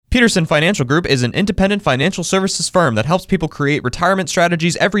Peterson Financial Group is an independent financial services firm that helps people create retirement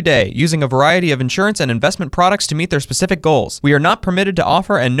strategies every day using a variety of insurance and investment products to meet their specific goals. We are not permitted to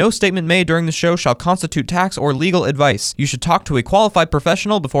offer, and no statement made during the show shall constitute tax or legal advice. You should talk to a qualified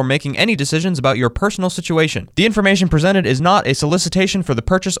professional before making any decisions about your personal situation. The information presented is not a solicitation for the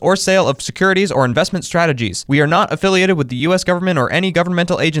purchase or sale of securities or investment strategies. We are not affiliated with the U.S. government or any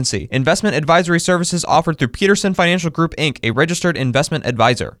governmental agency. Investment advisory services offered through Peterson Financial Group, Inc., a registered investment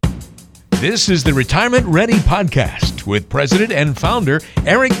advisor. This is the Retirement Ready Podcast with President and Founder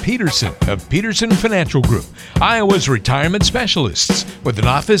Eric Peterson of Peterson Financial Group, Iowa's retirement specialists with an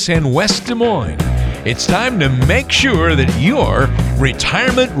office in West Des Moines. It's time to make sure that you're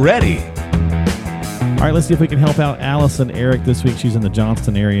retirement ready. All right, let's see if we can help out Allison Eric this week. She's in the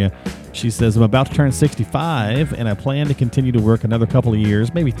Johnston area. She says, I'm about to turn 65, and I plan to continue to work another couple of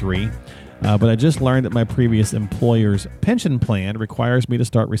years, maybe 3. But I just learned that my previous employer's pension plan requires me to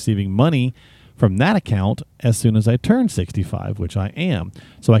start receiving money from that account as soon as I turn 65, which I am.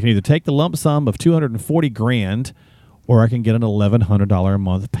 So I can either take the lump sum of $240,000 or I can get an $1,100 a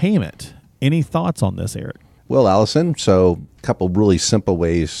month payment. Any thoughts on this, Eric? Well, Allison, so a couple really simple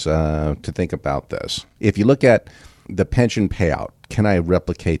ways to think about this. If you look at the pension payout, can I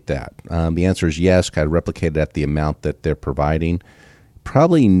replicate that? The answer is yes. Can I replicate it at the amount that they're providing?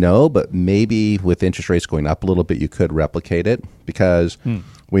 Probably no, but maybe with interest rates going up a little bit, you could replicate it because when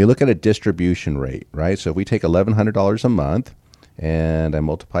you look at a distribution rate, right? So if we take $1,100 a month and I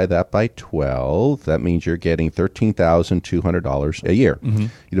multiply that by 12, that means you're getting $13,200 a year. Mm-hmm.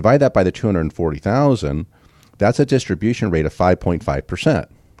 You divide that by the $240,000, that's a distribution rate of 5.5%.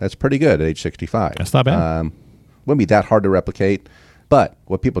 That's pretty good at age 65. That's not bad. Wouldn't be that hard to replicate. But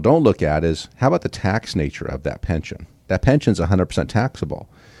what people don't look at is how about the tax nature of that pension? That pension's 100% taxable.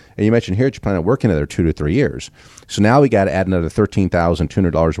 And you mentioned here that you plan on working another 2 to 3 years. So now we got to add another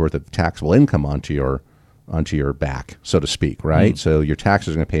 $13,200 worth of taxable income onto your back, so to speak, right? So your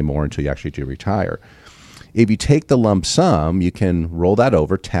taxes are going to pay more until you actually do retire. If you take the lump sum, you can roll that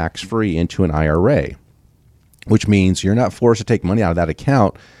over tax-free into an IRA, which means you're not forced to take money out of that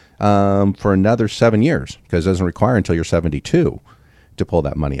account for another 7 years because it doesn't require until you're 72 to pull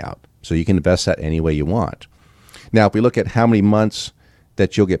that money out. So you can invest that any way you want. Now, if we look at how many months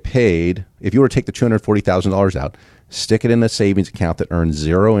that you'll get paid, if you were to take the $240,000 out, stick it in a savings account that earns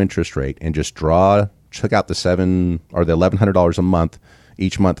 0 interest rate and just check out the $1,100 a month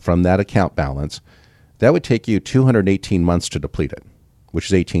each month from that account balance, that would take you 218 months to deplete it, which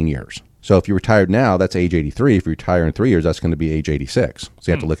is 18 years. So if you retired now, that's age 83. If you retire in 3 years, that's going to be age 86. So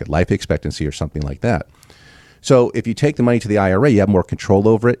you have to look at life expectancy or something like that. So if you take the money to the IRA, you have more control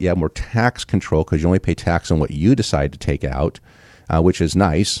over it. You have more tax control because you only pay tax on what you decide to take out, which is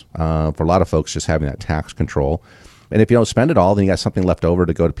nice for a lot of folks, just having that tax control. And if you don't spend it all, then you got something left over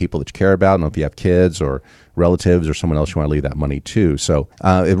to go to people that you care about. I don't know if you have kids or relatives or someone else you want to leave that money to. So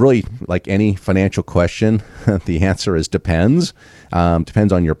it really, like any financial question, the answer is depends.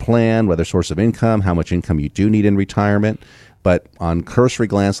 Depends on your plan, whether source of income, how much income you do need in retirement. But on cursory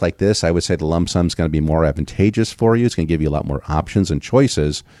glance like this, I would say the lump sum is going to be more advantageous for you. It's going to give you a lot more options and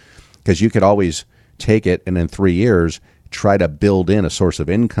choices because you could always take it and in 3 years try to build in a source of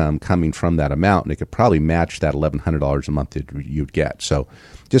income coming from that amount, and it could probably match that $1,100 a month that you'd get. So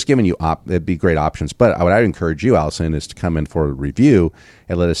just giving you it'd be great options. But what I'd encourage you, Allison, is to come in for a review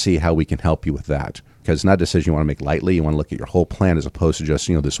and let us see how we can help you with that. Because it's not a decision you want to make lightly. You want to look at your whole plan as opposed to just,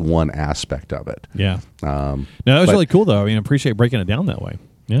 this one aspect of it. Yeah. No, that was really cool, though. I mean, I appreciate breaking it down that way.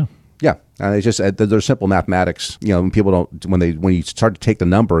 Yeah. Yeah. It's just, there's simple mathematics. When people don't, when you start to take the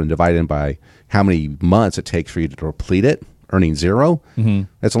number and divide it by how many months it takes for you to deplete it, earning 0,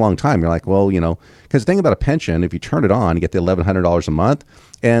 that's a long time. You're like, well, because the thing about a pension, if you turn it on, you get the $1,100 a month,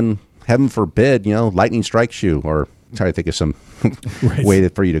 and heaven forbid, lightning strikes you, or try to think of some way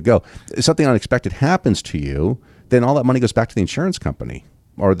for you to go. If something unexpected happens to you, then all that money goes back to the insurance company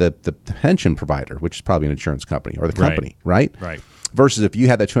or the pension provider, which is probably an insurance company or the company, right? Right. Versus if you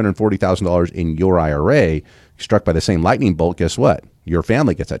had that $240,000 in your IRA struck by the same lightning bolt, guess what? Your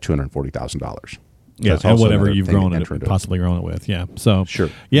family gets that $240,000. Yeah, and whatever you've possibly grown it with. Yeah. So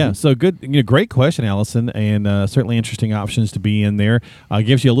sure. Yeah. So good. Great question, Allison, and certainly interesting options to be in there.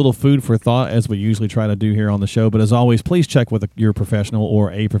 Gives you a little food for thought, as we usually try to do here on the show. But as always, please check with your professional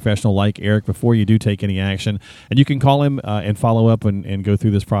or a professional like Eric before you do take any action. And you can call him and follow up and go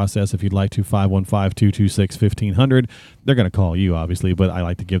through this process if you'd like to. 515-226-1500. They're going to call you, obviously, but I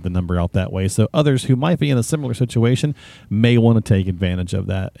like to give the number out that way. So others who might be in a similar situation may want to take advantage of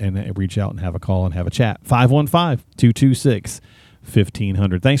that and reach out and have a call and have a chat.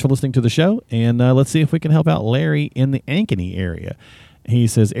 515-226-1500. Thanks for listening to the show, and let's see if we can help out Larry in the Ankeny area. He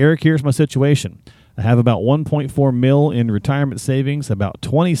says, Eric, here's my situation. I have about 1.4 mil in retirement savings, about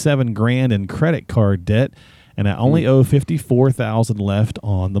 27 grand in credit card debt, and I only owe $54,000 left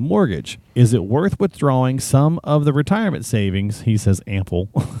on the mortgage. Is it worth withdrawing some of the retirement savings, he says ample,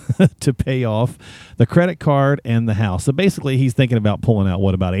 to pay off the credit card and the house? So basically he's thinking about pulling out,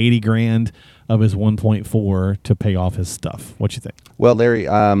 about 80 grand of his 1.4 to pay off his stuff. What you think? Well, Larry,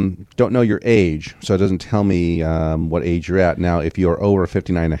 don't know your age, so it doesn't tell me what age you're at. Now, if you're over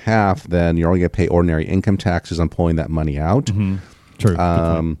 59 and a half, then you're only going to pay ordinary income taxes on pulling that money out. Mm-hmm.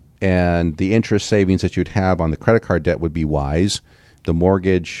 True. And the interest savings that you'd have on the credit card debt would be wise. The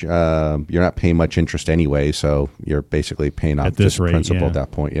mortgage, you're not paying much interest anyway, so you're basically paying off just principal at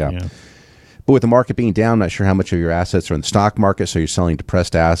that point. Yeah. But with the market being down, I'm not sure how much of your assets are in the stock market, so you're selling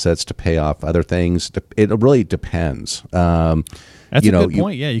depressed assets to pay off other things. It really depends. That's a good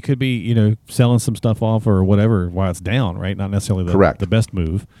point. Yeah, you could be selling some stuff off or whatever while it's down, right? Not necessarily the best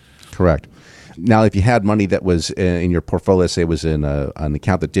move. Correct. Now, if you had money that was in your portfolio, say it was in an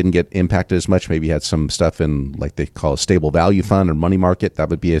account that didn't get impacted as much, maybe you had some stuff in like they call a stable value fund or money market, that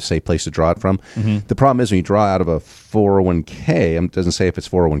would be a safe place to draw it from. Mm-hmm. The problem is when you draw out of a 401k, it doesn't say if it's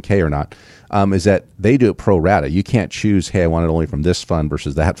 401k or not, is that they do it pro rata. You can't choose, hey, I want it only from this fund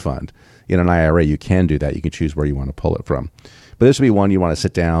versus that fund. In an IRA, you can do that. You can choose where you want to pull it from. But this would be one you want to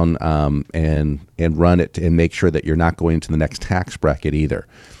sit down and run it and make sure that you're not going into the next tax bracket either.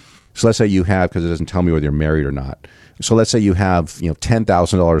 So let's say you have, because it doesn't tell me whether you're married or not. So let's say you have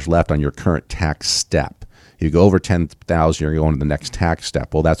 $10,000 left on your current tax step. You go over $10,000, you're going to the next tax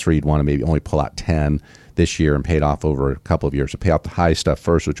step. Well, that's where you'd want to maybe only pull out 10 this year and pay it off over a couple of years. So pay off the high stuff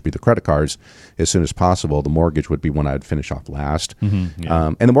first, which would be the credit cards, as soon as possible. The mortgage would be one I'd finish off last. Mm-hmm,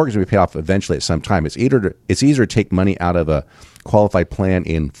 yeah. And the mortgage would be paid off eventually at some time. It's easier to take money out of a qualified plan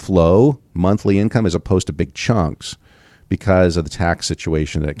in flow, monthly income, as opposed to big chunks, because of the tax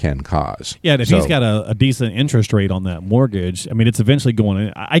situation that it can cause. Yeah, and if he's got a decent interest rate on that mortgage, I mean, it's eventually going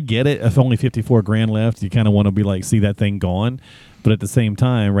in. I get it. If only 54 grand left, you kind of want to be like, see that thing gone. But at the same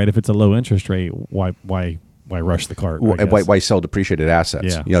time, right, if it's a low interest rate, why rush the cart? Why sell depreciated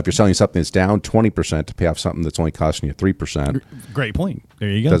assets? Yeah. If you're selling something that's down 20% to pay off something that's only costing you 3%. Great point. There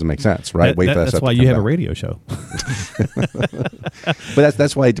you go. Doesn't make sense, right? That's why you have a radio show. But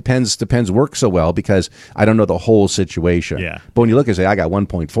that's why it depends work so well, because I don't know the whole situation. Yeah. But when you look and say, I got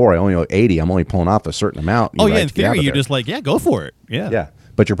 1.4, I only owe 80, I'm only pulling off a certain amount. In theory, you're just like, go for it. Yeah. Yeah.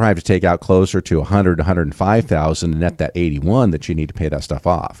 But you're probably have to take out closer to 100, 105,000 to net that 81 that you need to pay that stuff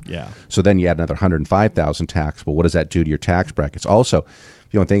off. Yeah. So then you add another 105,000 taxable. What does that do to your tax brackets? Also, if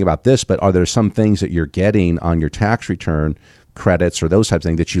you don't think about this, but are there some things that you're getting on your tax return, credits or those types of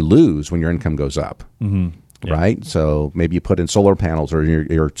things, that you lose when your income goes up? Mm-hmm. Yeah. Right? So maybe you put in solar panels, or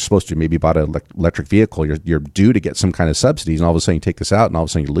you're supposed to maybe bought an electric vehicle. You're due to get some kind of subsidies, and all of a sudden you take this out, and all of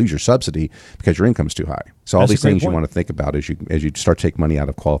a sudden you lose your subsidy because your income's too high. So all these things you want to think about as you start taking money out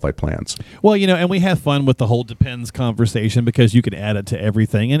of qualified plans. Well, and we have fun with the whole depends conversation, because you can add it to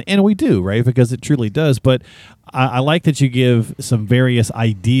everything, and we do, right? Because it truly does. But I like that you give some various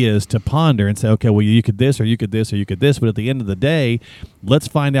ideas to ponder and say, okay, well, you could this, or you could this, or you could this. But at the end of the day, let's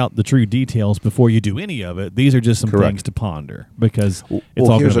find out the true details before you do any of it. These are just some things to ponder, because it's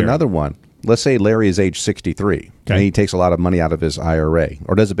all. Here's another one. Let's say Larry is age 63, and he takes a lot of money out of his IRA,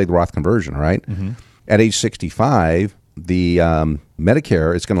 or does a big Roth conversion, right? Mm-hmm. At age 65, the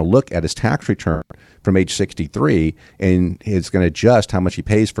Medicare is going to look at his tax return from age 63, and it's going to adjust how much he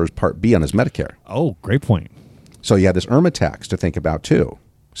pays for his Part B on his Medicare. Oh, great point. So you have this IRMAA tax to think about too.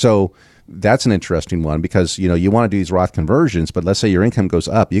 So that's an interesting one, because you want to do these Roth conversions, but let's say your income goes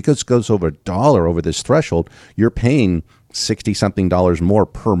up. It goes over $1 over this threshold. You're paying $60-something more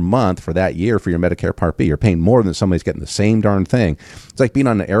per month for that year for your Medicare Part B. You're paying more than somebody's getting the same darn thing. It's like being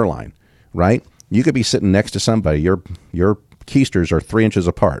on an airline, right? You could be sitting next to somebody. Your keisters are 3 inches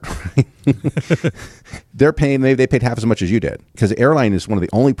apart. Right? They're paying. They paid half as much as you did, because the airline is one of the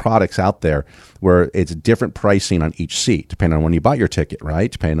only products out there where it's different pricing on each seat, depending on when you bought your ticket, right?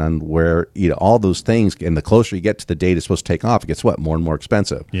 Depending on where all those things. And the closer you get to the date it's supposed to take off, it gets more and more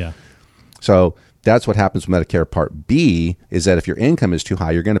expensive. Yeah. So that's what happens with Medicare Part B, is that if your income is too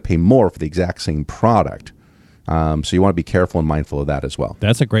high, you're going to pay more for the exact same product. So you want to be careful and mindful of that as well.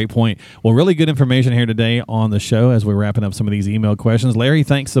 That's a great point. Well, really good information here today on the show as we're wrapping up some of these email questions. Larry,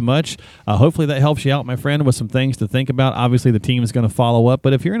 thanks so much. Hopefully that helps you out, my friend, with some things to think about. Obviously, the team is going to follow up,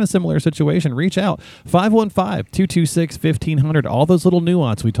 but if you're in a similar situation, reach out. 515-226-1500. All those little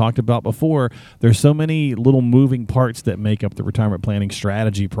nuance we talked about before. There's so many little moving parts that make up the retirement planning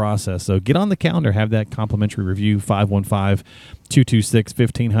strategy process. So get on the calendar, have that complimentary review,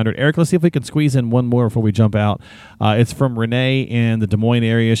 515-226-1500. Eric, let's see if we can squeeze in one more before we jump out. out. It's from Renee in the Des Moines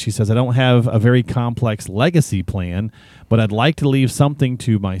area. She says, I don't have a very complex legacy plan, but I'd like to leave something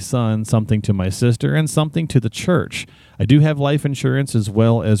to my son, something to my sister, and something to the church. I do have life insurance as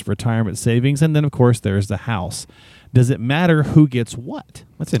well as retirement savings, and then, of course, there's the house. Does it matter who gets what?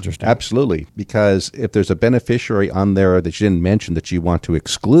 That's interesting. Absolutely, because if there's a beneficiary on there that you didn't mention that you want to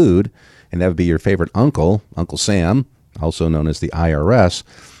exclude, and that would be your favorite uncle, Uncle Sam, also known as the IRS,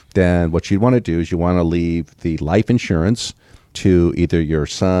 then what you'd want to do is you want to leave the life insurance to either your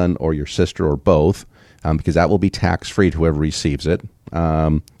son or your sister or both, because that will be tax-free to whoever receives it.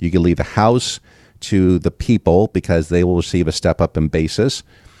 You can leave the house to the people because they will receive a step-up in basis,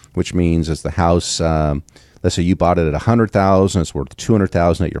 which means as the house... let's say you bought it at $100,000, it's worth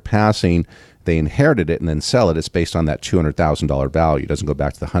 $200,000 at your passing. They inherited it and then sell it. It's based on that $200,000 value. It doesn't go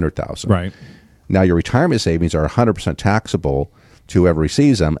back to the $100,000. Right. Now your retirement savings are 100% taxable to whoever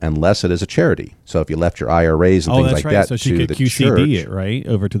receives them, unless it is a charity. So if you left your IRAs and things like that so she to could the QCD church, it right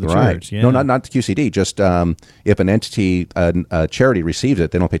over to the right. church. Yeah. No, not the QCD. Just if an entity, a charity receives it,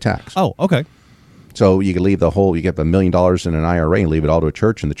 they don't pay tax. Oh, okay. So you can leave the whole, you get $1 million in an IRA and leave it all to a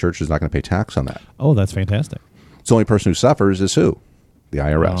church, and the church is not going to pay tax on that. Oh, that's fantastic. So the only person who suffers is who? The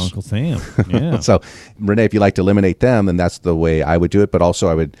IRS. Oh, Uncle Sam. Yeah. So, Renee, if you like to eliminate them, then that's the way I would do it. But also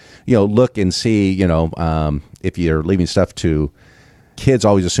I would, look and see, if you're leaving stuff to kids,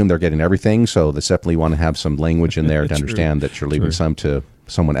 always assume they're getting everything. So they definitely want to have some language in there to understand that you're leaving some to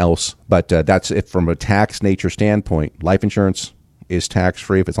someone else. But that's it from a tax nature standpoint. Life insurance is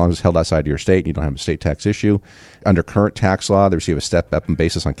tax-free as long as it's held outside of your state and you don't have a state tax issue. Under current tax law, they receive a step-up in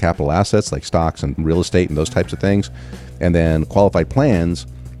basis on capital assets like stocks and real estate and those types of things. And then qualified plans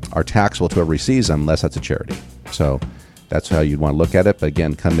are taxable to whoever receives them unless that's a charity. So that's how you'd want to look at it. But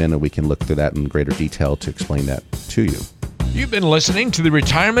again, come in and we can look through that in greater detail to explain that to you. You've been listening to the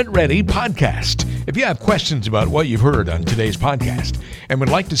Retirement Ready podcast. If you have questions about what you've heard on today's podcast and would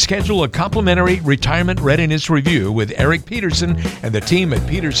like to schedule a complimentary retirement readiness review with Eric Peterson and the team at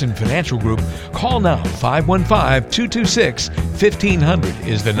Peterson Financial Group, call now. 515-226-1500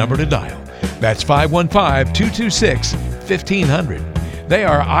 is the number to dial. That's 515-226-1500. They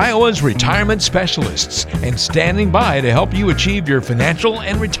are Iowa's retirement specialists and standing by to help you achieve your financial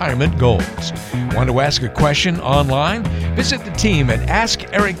and retirement goals. Want to ask a question online? Visit the team at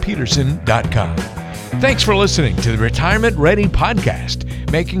AskEricPeterson.com. Thanks for listening to the Retirement Ready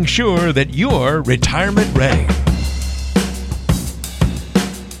podcast, making sure that you're retirement ready.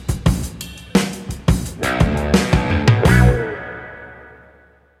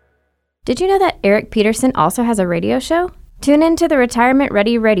 Did you know that Eric Peterson also has a radio show? Tune in to the Retirement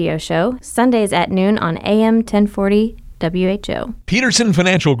Ready radio show, Sundays at noon on AM 1040 WHO. Peterson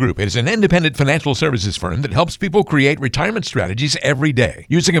Financial Group is an independent financial services firm that helps people create retirement strategies every day,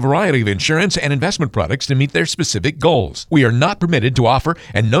 using a variety of insurance and investment products to meet their specific goals. We are not permitted to offer,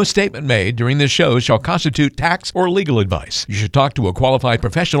 and no statement made during this show shall constitute tax or legal advice. You should talk to a qualified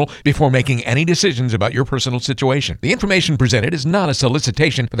professional before making any decisions about your personal situation. The information presented is not a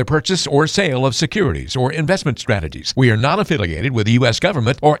solicitation for the purchase or sale of securities or investment strategies. We are not affiliated with the U.S.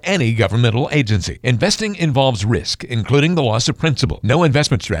 government or any governmental agency. Investing involves risk, including the loss of principal. No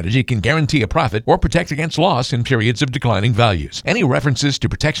investment strategy can guarantee a profit or protect against loss in periods of declining values. Any references to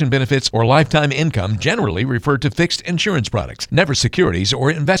protection benefits or lifetime income generally refer to fixed insurance products, never securities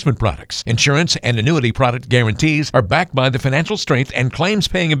or investment products. Insurance and annuity product guarantees are backed by the financial strength and claims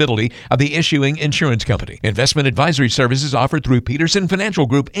paying ability of the issuing insurance company. Investment advisory services offered through Peterson Financial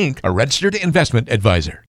Group, Inc., a registered investment advisor.